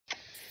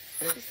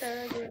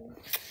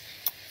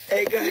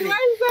Hey, Granny.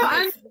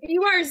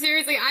 You are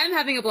seriously, I'm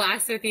having a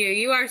blast with you.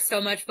 You are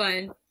so much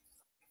fun.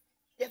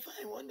 You're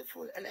fine,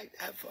 wonderful. I like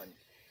to have fun.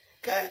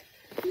 Cause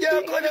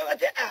your color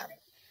what you have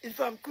is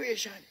from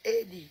creation,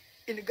 AD,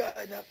 in the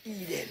Garden of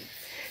Eden.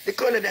 The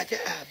color that you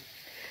have.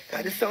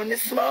 Cause the sun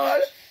is small,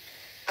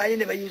 and you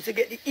never used to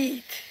get to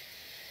eat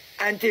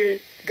until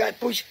God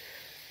push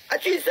a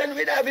tree sun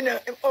with having him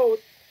out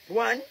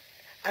one,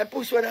 and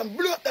push one and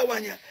blow up that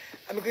one, yeah,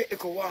 and make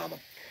it warm up.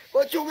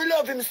 But you will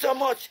love him so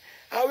much,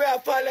 and we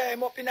have follow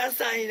him up in a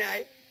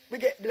Sinai, we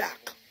get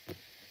black.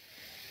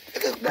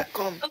 Look at black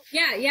come. Oh,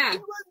 yeah. There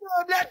was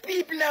no black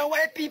people and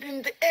white people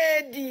in the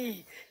AD,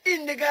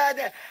 in the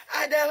garden.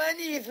 Adam and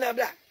Eve not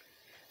black.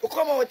 To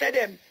come out of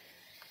them,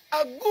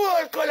 a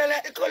gold color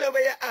like the color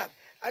where you have.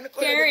 And the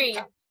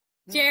color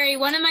Jerry,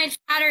 one of my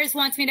chatters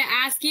wants me to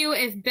ask you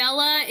if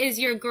Bella is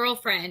your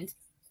girlfriend.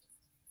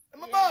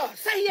 I'm a boss.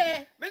 Say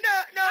yeah. No.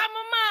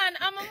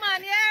 I'm a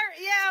man.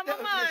 Yeah, I'm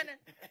a man.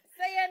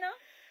 Say yeah, no?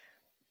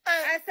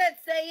 I said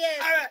say yes.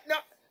 All right, no.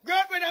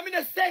 Girlfriend, I'm in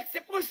a sexy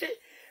pussy.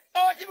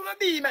 Oh, you gonna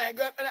be my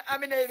girlfriend?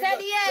 I'm in a... Said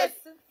yes.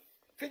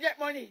 To get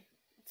money.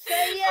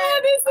 Say yes.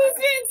 Oh, this is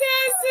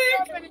fantastic.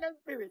 Girlfriend in the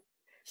spirit.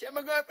 She's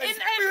my girlfriend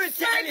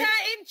spiritually.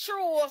 In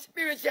true.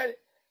 Spiritually.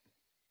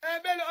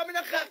 Bella, I'm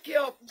gonna crack you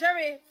up.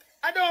 Jerry.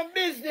 I don't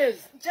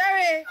business.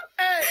 Jerry.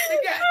 Oh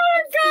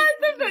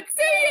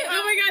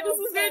my God, this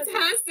is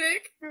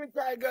fantastic.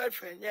 Spiritual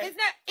girlfriend, yeah. Is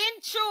that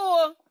in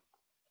true?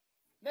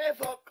 Never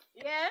fuck.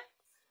 Yeah?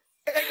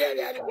 I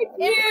gotta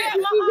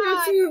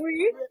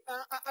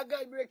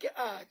break your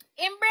heart.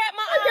 In break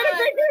my heart. I gotta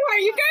break your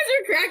heart. You guys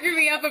are cracking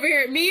me up over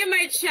here. Me and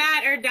my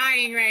chat are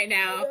dying right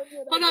now.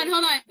 Hold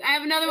on. I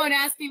have another one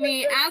asking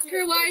me. Ask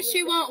her why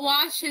she won't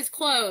wash his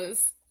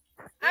clothes.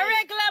 I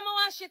regular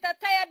wash it.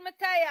 I'm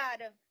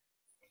tired.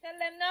 Tell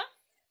them no.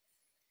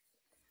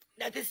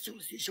 That is true.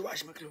 She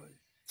wash my clothes.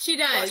 She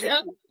does.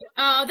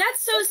 Oh,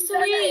 that's so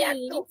sweet.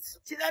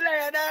 She's a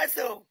liar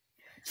also.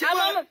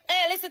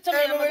 Hey, listen to me.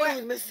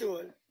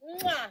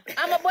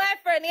 I'm a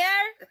boyfriend,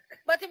 yeah?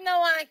 But if no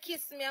one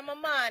kiss me, I'm a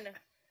man.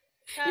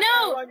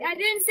 No, I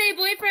didn't say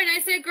boyfriend.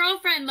 I said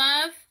girlfriend,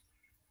 love.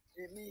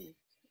 Me.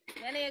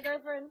 Me your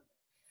girlfriend.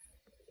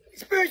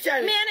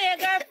 Spiritually. Me and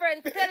your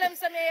girlfriend. Tell him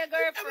some of your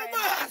girlfriend. I'm a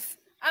boss.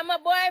 I'm a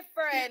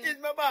boyfriend. He's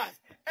my boss.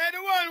 And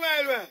the one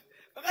while well.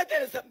 I can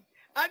tell you something.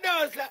 I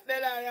don't slap the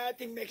line. I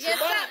think makes you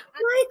boss.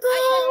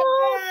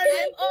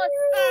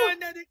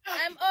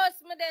 I'm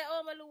us. Me there.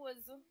 Oh, my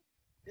lose.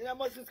 You know,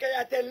 mustn't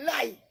tell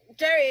lie.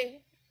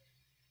 Jerry,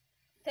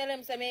 tell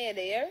him some here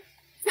there.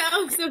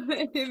 Tell him some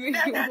here.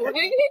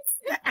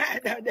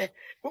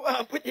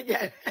 Put the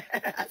girl.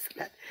 Ask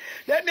that.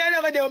 Let me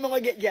know when I'm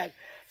going to get girl.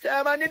 So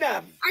I'm on the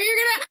dam. Are you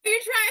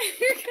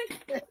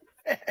trying?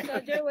 So,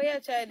 Jerry, what you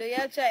trying to do?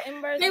 You try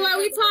Hey, while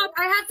we talk,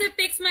 I have to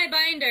fix my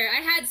binder.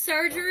 I had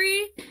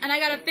surgery, and I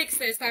got to fix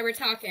this while we're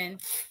talking.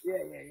 Yeah.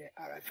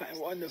 All right, fine.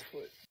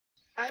 Wonderful.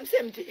 I'm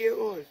 70 years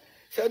old.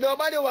 So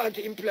nobody wants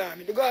to employ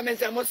me. The government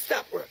says I must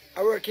stop work.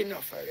 I work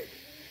enough already.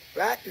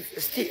 Right?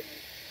 It's still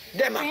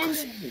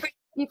democracy.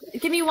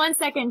 Give me 1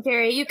 second,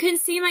 Jerry. You can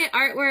see my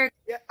artwork.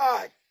 Your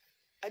art.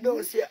 I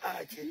don't see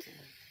art yet.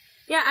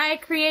 Yeah, I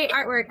create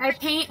artwork. I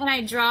paint and I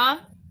draw.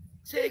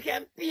 So you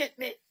can paint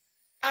me.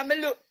 I'm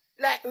going to look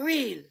like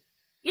real.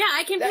 Yeah,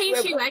 I can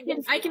paint you.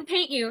 I can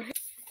paint you.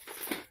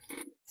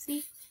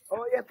 See?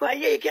 Oh,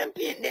 yeah, you can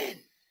paint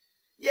then.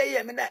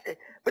 Yeah,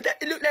 but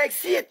it look like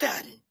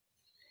Satan.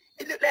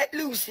 It look like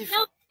Lucifer.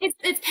 No,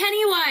 it's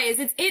Pennywise.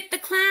 It's It the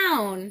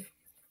Clown.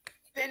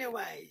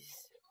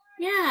 Pennywise.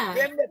 Yeah.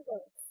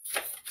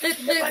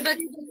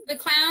 The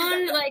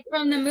clown, like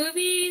from the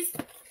movies.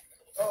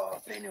 Oh,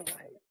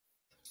 Pennywise.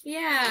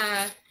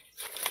 Yeah.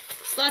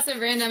 It's lots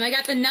of random. I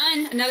got The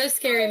Nun, another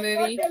scary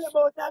movie. Tell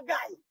about that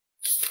guy.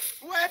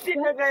 Why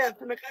paint that guy up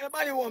to make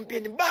everybody want to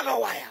paint the bag of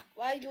wire?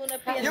 Why you want to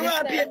paint? You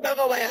want to paint bag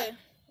of wire?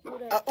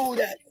 Who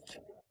that?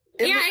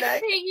 Yeah, I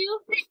can paint you.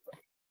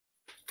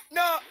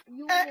 No,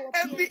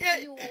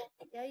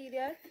 Yeah, you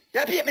there?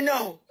 You paint me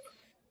now.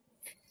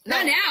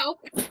 Not now.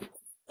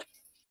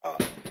 Oh.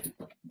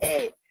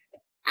 Hey.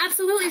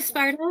 Absolutely,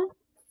 Sparta.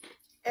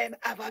 I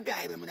have a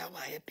guy when I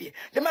want to paint.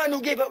 The man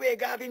who gave away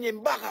Gavin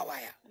in bag of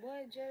wire.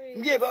 Boy,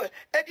 Jerry. Gave away.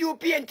 If you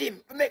paint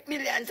him, make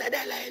millions of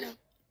dollars, you know.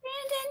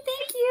 Brandon,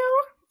 thank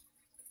you.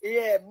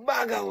 Yeah,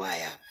 bag of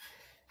wire.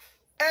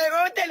 Hey,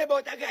 I will tell you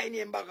about a guy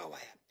named Bag of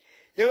Wire.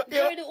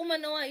 Jerry, the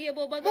woman know what hear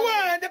about Bag of Wire.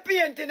 Who want the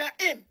painting of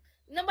him?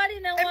 Nobody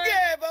know what. Nobody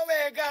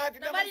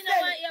know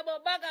what hear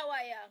about Bag of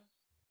Wire.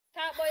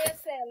 Talk about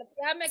yourself.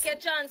 You make a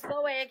chance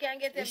go where you can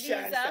get a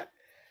visa.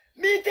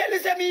 Me tell you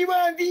something, you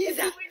want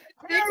visa.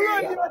 Me don't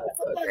want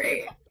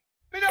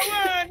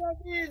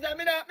a visa.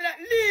 Me not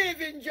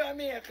live in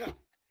Jamaica.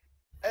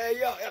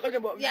 Yeah,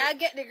 I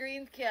get the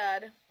green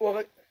card.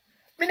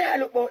 Me not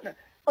look about now.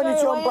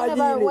 Why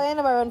you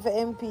never run for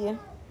MP?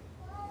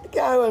 I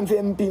can't run for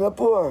MP, I'm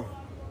poor.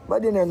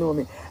 But they don't know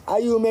me. Are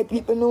you make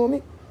people know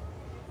me?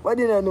 But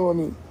they don't know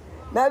me.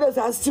 Now there's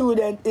a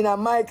student in a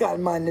Michael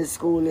Manley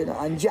school, you know,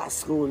 and jazz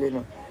school, you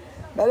know.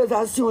 That is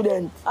a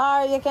student.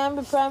 Or you can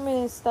be prime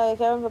minister. You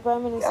can be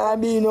prime minister. I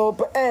mean, no,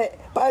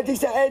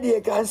 politics are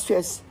headache and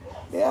stress.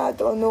 Yeah,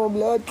 don't know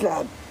blood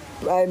clot,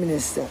 prime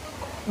minister.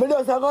 But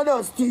just I got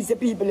to teach the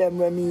people them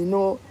when me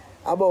know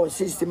about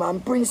system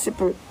and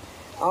principle.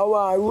 How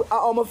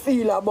I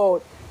feel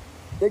about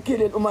the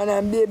killing woman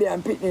and baby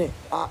and pitney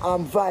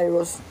and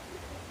virus.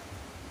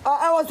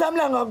 I was some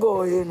long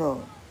ago, you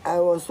know. I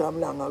was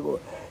some long ago.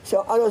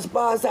 So I just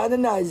pass on the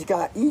nice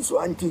car, each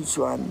one teach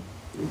one.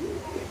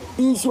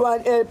 Each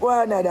one help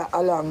one another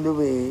along the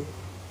way.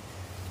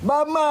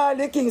 Bob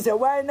Marley King said,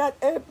 why not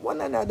help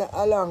one another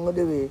along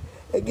the way?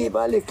 You give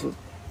a little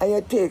and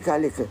you take a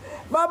little.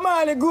 Bob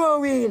Marley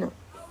growing.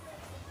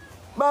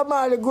 Bob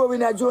Marley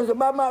growing at Jones.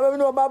 Bob Marley, we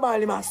know Bob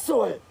Marley my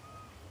soul.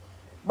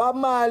 Bob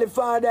Marley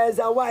father is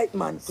a white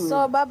man too.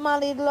 So Bob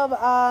Marley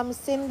love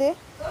Cindy?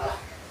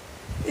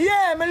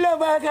 Yeah, I love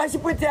her because she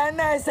pretty and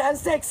nice and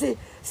sexy.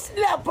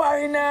 Slap her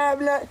in her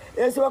blood.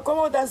 Yes, we come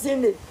out and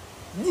Cindy.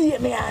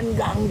 Damian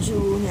Gang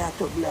Jr.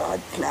 to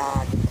blood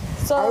clot.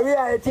 So you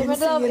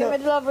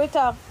love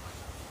Rita?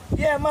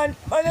 Yeah, man,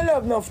 I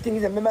love enough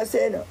things. I remember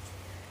saying,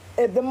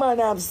 if the man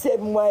have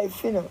 7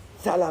 wives, you know,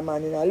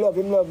 Solomon, you know, I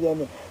love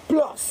them.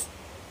 Plus,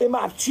 him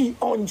have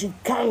 300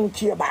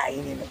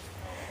 concubines, you know.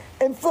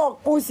 And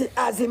fuck pussy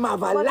as him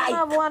have a life. But him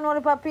have one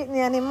with a pitney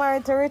and he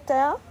married to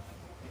Rita?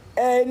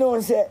 No,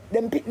 say,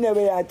 them pitney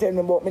way I tell me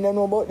about, me don't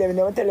know about them, I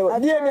never tell you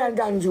about Damian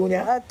Gang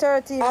Jr. A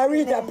 13 I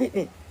Rita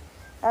pitney.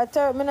 I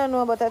don't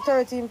know about a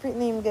 13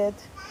 pitney him get.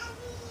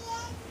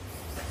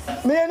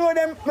 Me don't know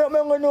them, me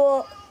don't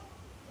know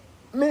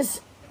Miss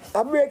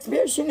a break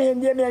space, she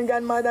named Damian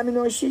grandmother, me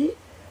know she.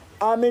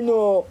 And me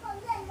know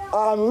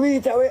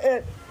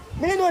Rita,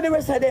 me don't know the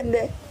rest of them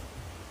there.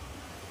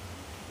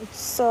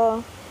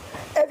 So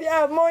if you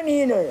have money,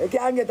 you know, you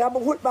can get a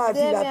football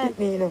field at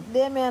Pitney, you know.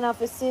 Damian have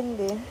a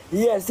Cindy.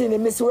 Yes, Cindy,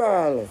 Miss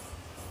World.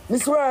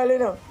 Miss World, you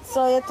know.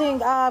 So you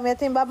think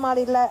Bob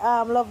Marley like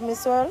love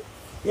Miss World?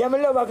 Yeah, I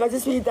love her because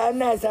she's sweet and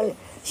nice. And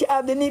she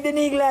have the knee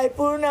like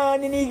now,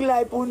 and the knee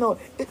like now.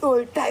 It's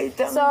all tight.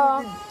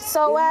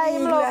 So why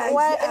him love,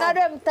 why in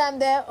them time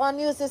there, on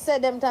used to say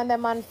them time the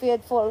man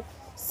faithful.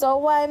 So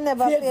why him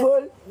never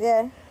faithful?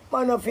 Yeah.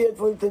 Man not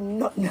faithful to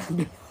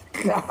nothing.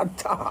 Hey,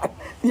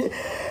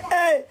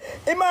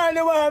 the man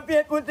the one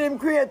faithful to him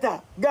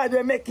creator. God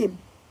will make him.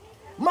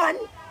 Man,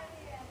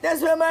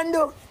 that's what man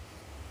do.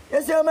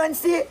 That's what man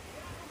say.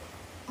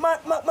 Man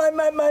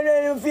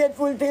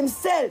faithful to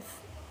himself.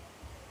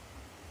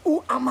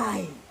 Who am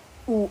I?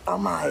 Who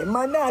am I?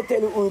 Man not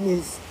tell you who he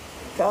is.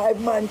 Because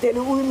if man tell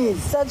you who he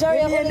is, so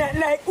Jerry then not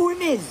like who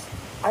he is.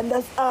 And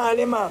that's all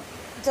him have.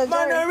 So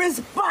man no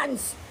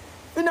response.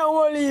 You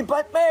know, only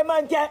but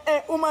man can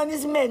woman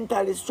is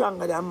mentally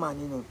stronger than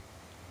man, you know.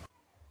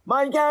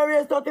 Man can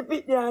raise 30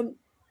 pitney and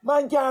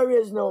man can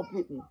raise no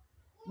pitney.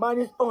 Man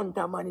is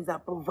hunter, man is a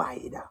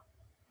provider.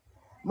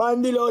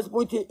 Man the laws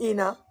put you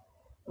in.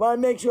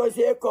 Man make sure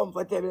you're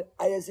comfortable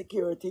and your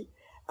security.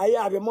 And you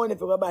have your money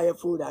for buy your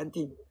food and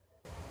things.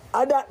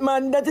 And that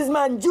man, that is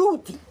man's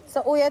duty.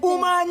 So who you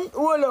think?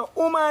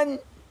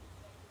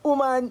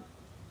 Woman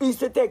is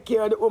to take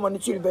care of the woman, the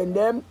children,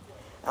 them,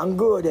 and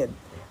grow them.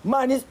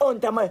 Man is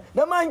hunter, man.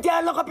 The man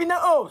can't lock up in the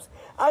house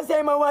and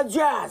say, man, was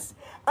dress,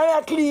 and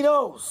I clean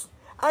house,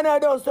 and I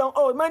do some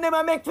house. Man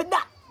never make for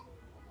that.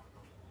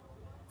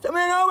 So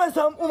I know when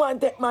some woman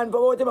take man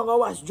for what, I'm going to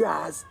wash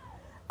dress,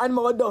 and I'm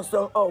going to dust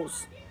some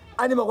house,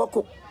 and I'm going to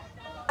cook.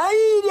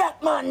 I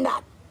idiot man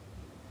that.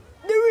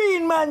 The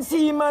real man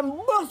see man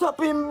bust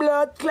up in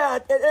blood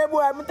clot. Hey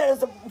boy, I'm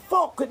telling you,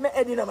 fuck with me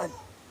head in a man.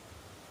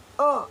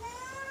 Oh,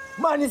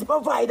 man is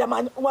provider,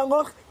 man. One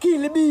go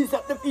kill the beast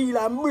at the field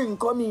and bring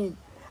come in.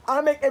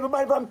 And make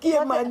everybody from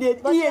caveman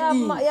dead. But you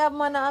have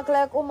man act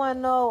like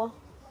woman now.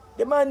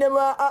 The man never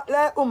act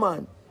like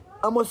woman.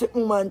 I must say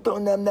woman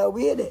turn them that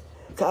way there.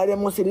 Because they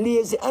must be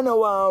lazy and don't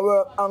want to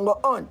work and go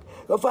hunt.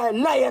 You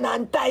find lion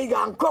and tiger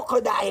and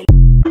crocodile.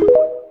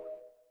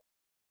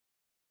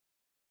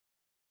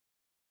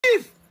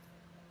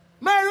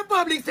 My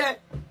republic said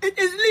it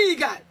is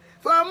legal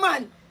for a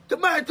man to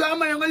marry to a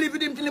man and go live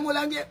with him till he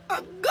will get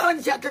a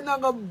gunshot and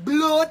a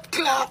blood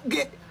clot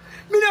get.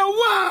 Me no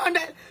want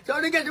that.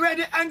 So they get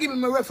ready and give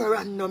him a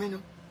referendum, you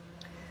know.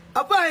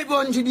 A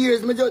 500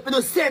 years, me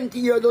just 70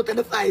 years out of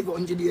the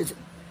 500 years.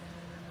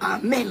 A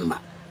member,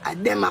 a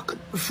Democrat,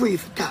 free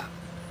for talk.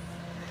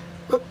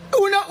 But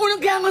you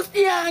can't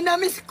stand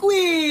on Miss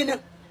Queen,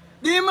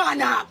 the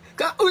monarch,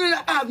 because you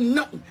don't have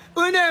nothing.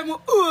 You never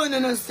own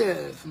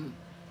yourself.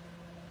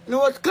 You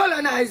was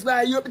colonized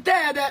by you,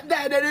 died at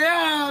the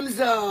arms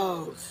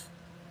house.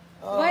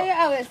 Why you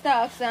always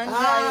talk, son?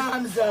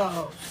 Arms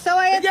house. So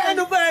why you can't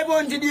do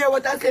 500 years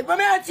what I said, but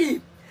I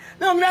achieve.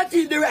 No, I'm not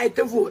achieve the right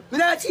to vote. I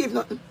don't achieve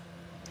nothing.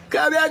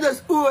 Because we are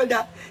just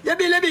older. You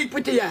build a big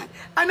pretty yard.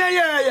 And I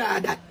hear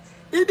that.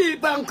 You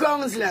build on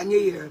Crongsland, you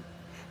hear.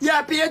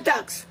 You pay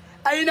tax.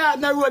 And you don't have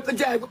no road to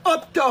drive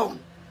uptown.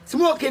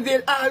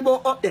 Smokyville, all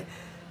go up there.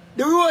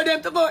 The road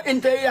them to go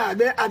into the yard,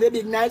 they have a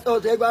big nice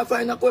house, they go and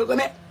find a coal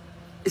come.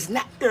 It's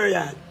not your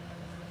yard.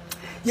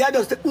 You're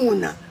just the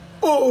owner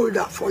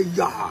order for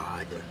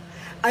yard.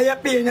 I am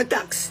paying a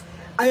tax.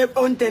 I have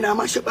hunting and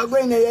mash up a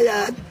going in your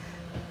yard.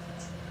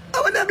 I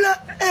want a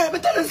black. Hey,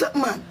 but tell you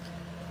something, man.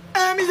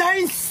 Is an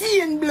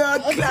insane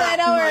blood clot. Outside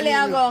how early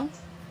I go?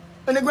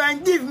 And they go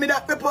and give me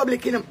that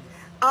Republican.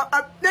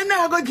 They're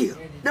not going to give.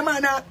 The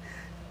man a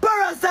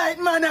parasite,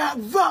 man a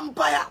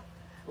vampire.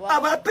 Wow. I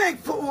have a peg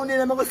for only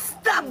them. I'm going to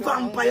stab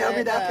vampire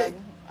with that peg.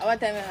 What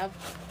time you have?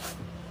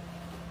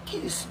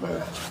 Kiss,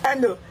 bro.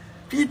 And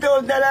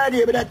 $3,000 a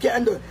day, but that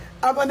can't do.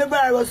 Up on the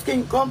virus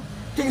thing come,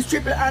 things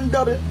triple and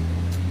double.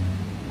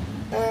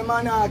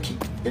 Monarchy.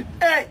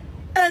 Hey,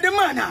 the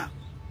monarch.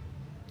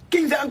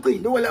 Kings and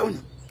queens, the whole of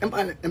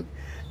them.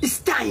 It's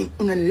time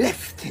on the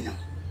left, you know.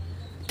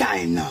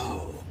 Time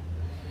now.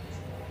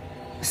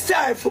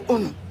 Sorry for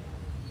Uno.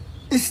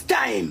 It's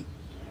time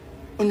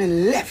on the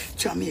left,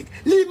 Jamaica.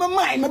 Leave my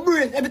mind, my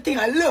brain, everything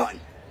I learn.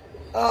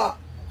 Now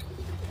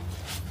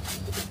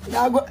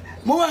I go, I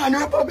want to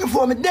report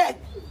before I'm dead.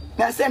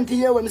 Now 70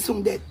 years when I'm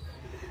soon dead.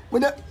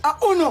 But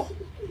Uno,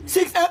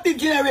 6th and 5th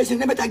generation,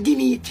 they better give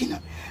me it, you know.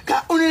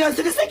 Because Uno is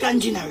the 2nd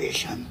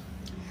generation.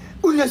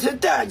 Uno is the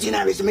 3rd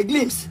generation, my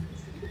glimpse.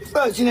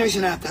 1st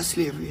generation after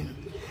slavery, you know.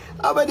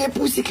 How about the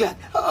pussycat?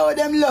 Oh,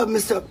 them love me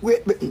so.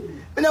 Wait, but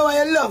now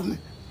why you love me?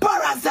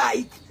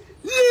 Parasite!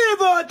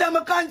 Leave out of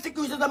my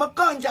constitution, of my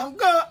country, and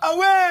go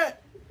away!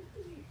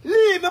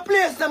 Leave my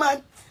place,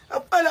 man.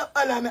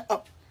 Follow me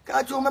up.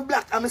 Because I'm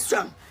black, I'm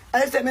strong.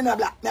 And they say I'm not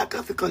black, I'm a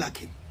coffee color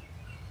kid.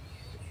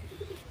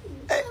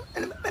 Hey,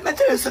 let me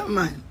tell you something,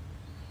 man.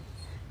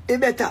 It's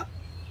better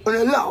on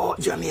the law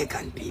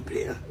Jamaican people,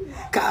 you know.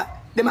 Because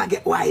they might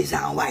get wiser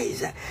and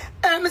wiser.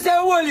 And I say a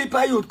whole heap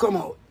of youth come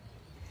out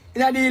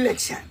in the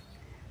election.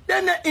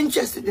 They're not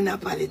interested in our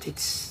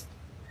politics.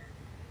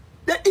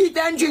 They eat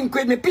and drink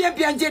with me,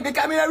 PMP and JP,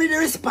 because I don't really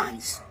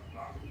response.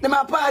 They're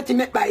my party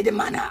made by the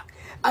monarch.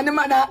 And the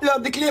monarch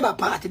love the Labour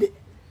Party,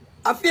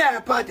 a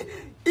fair party.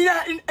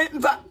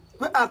 In fact,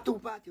 we have 2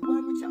 parties,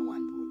 one rich and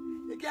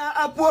one poor. You can't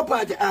have poor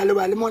party all the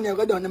while, the money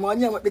go down, the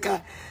money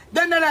because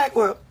they don't like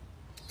work.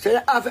 So you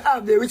have to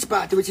have the rich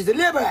party, which is the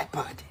Labourite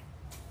Party.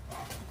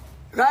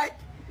 Right?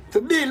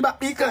 To build back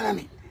the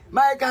economy.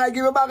 My car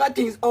give you back of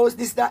things, house,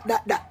 this,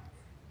 that.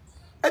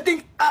 I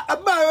think I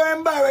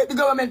borrow the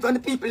government from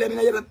the people, I mean,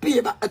 I have to pay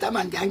back that a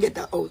man can get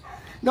a house.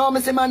 Now, I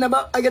say, man,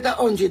 I get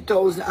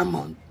 100,000 a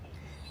month.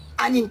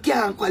 And he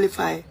can't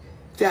qualify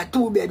for a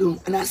 2-bedroom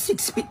and a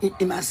 6 people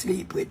he must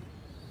sleep with.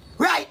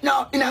 Right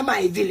now, in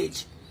my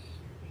village.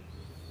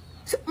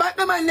 So, my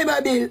man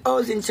never build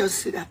housing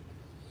just to that.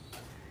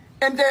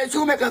 And the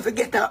shoemaker for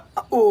get a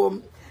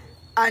home,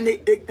 and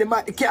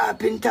the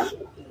carpenter,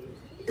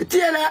 the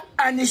tailor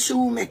and the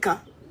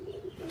shoemaker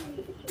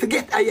to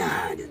get a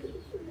yard.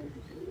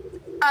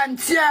 And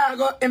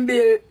Tiago and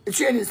build a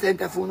training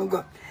center for no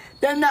go.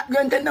 They're not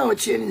going to no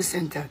training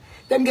center.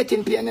 Them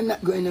getting paid and they're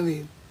not going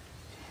away.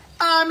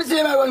 I'm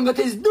saying I want to go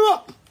to his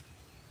dope.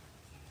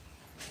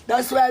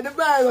 That's why the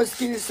virus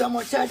kills so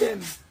much of them.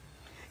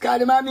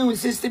 Because my immune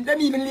system, them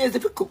even lazy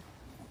to cook.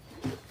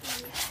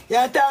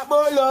 You talk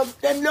about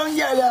love, them young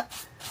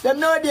girls, them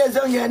nowadays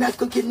young girls not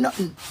cooking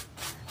nothing.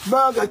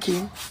 Burger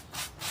King,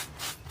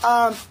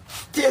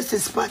 Tasty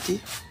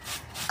Spotty,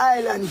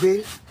 Island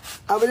Grill,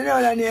 I will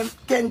know the name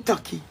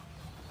Kentucky.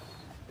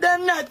 They're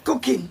not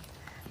cooking.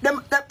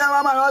 Them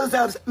man also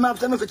have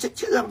some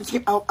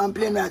chicken out and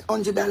play me at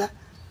 $100.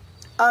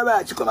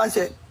 Alright, she come and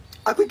say,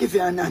 I quick if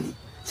you're a nanny.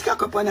 She can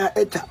up on her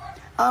head top.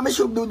 And I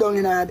should do down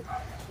in her head.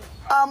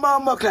 I'm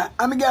a buckler.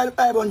 I'm a girl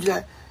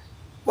 $500.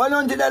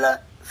 $100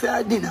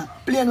 for dinner,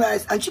 plain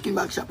rice and chicken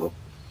back shop up.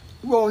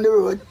 Go on the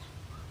road.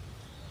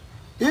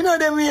 You know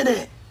them way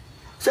there.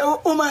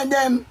 So woman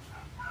them,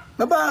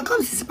 my barn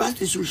comes to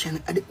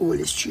prostitution at the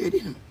oldest trade,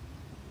 you know.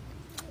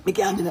 I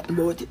can't do nothing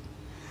about it.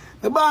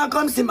 My barn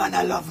comes to man,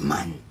 I love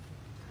man.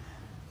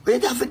 What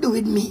it have to do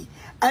with me?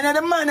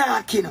 Another man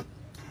asking him.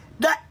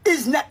 That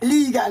is not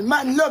legal.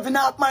 Man loving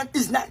up man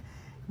is not.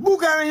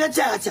 Booger in a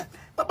church.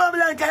 But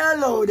Babylon can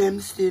allow them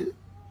still.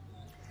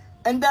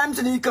 And damn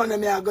to the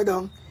economy I go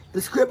down. They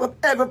scrape up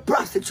every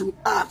prostitute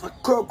half a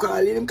crow call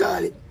it,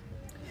 call it.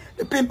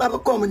 The pimp have to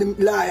come with them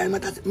lion. My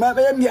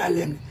them girl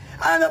them.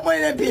 I don't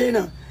money them pay, you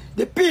know.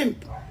 The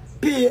pimp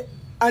pay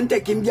and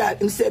take him girl,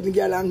 him 7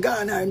 girl and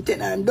gone or him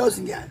 10 or him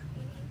dozen girl.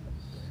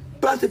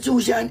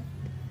 Prostitution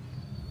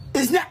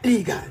is not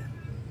legal.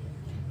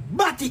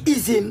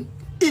 Batiism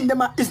in the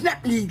man is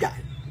not legal.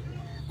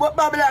 But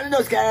Babylon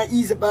does kind of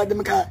easy about them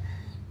because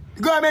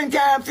the government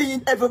can't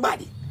feed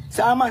everybody.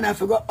 So a man have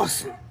to go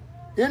hustle.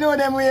 You know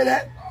them way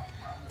there?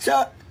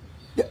 So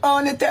the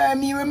only time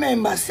me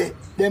remember say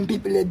them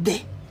people are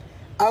dead.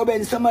 Or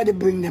when somebody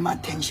bring them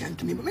attention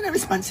to me. But I don't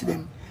respond to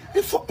them.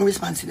 The fuck me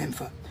respond to them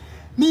for?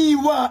 Me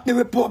want the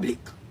republic.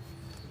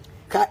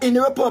 Because in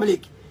the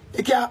republic,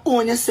 you can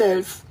own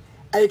yourself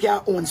and you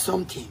can own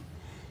something.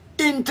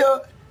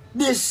 Into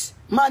this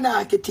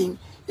monarchy thing,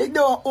 you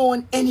don't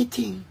own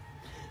anything.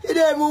 You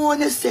don't even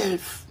own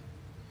yourself.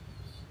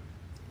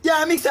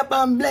 You mix up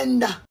and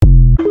blender.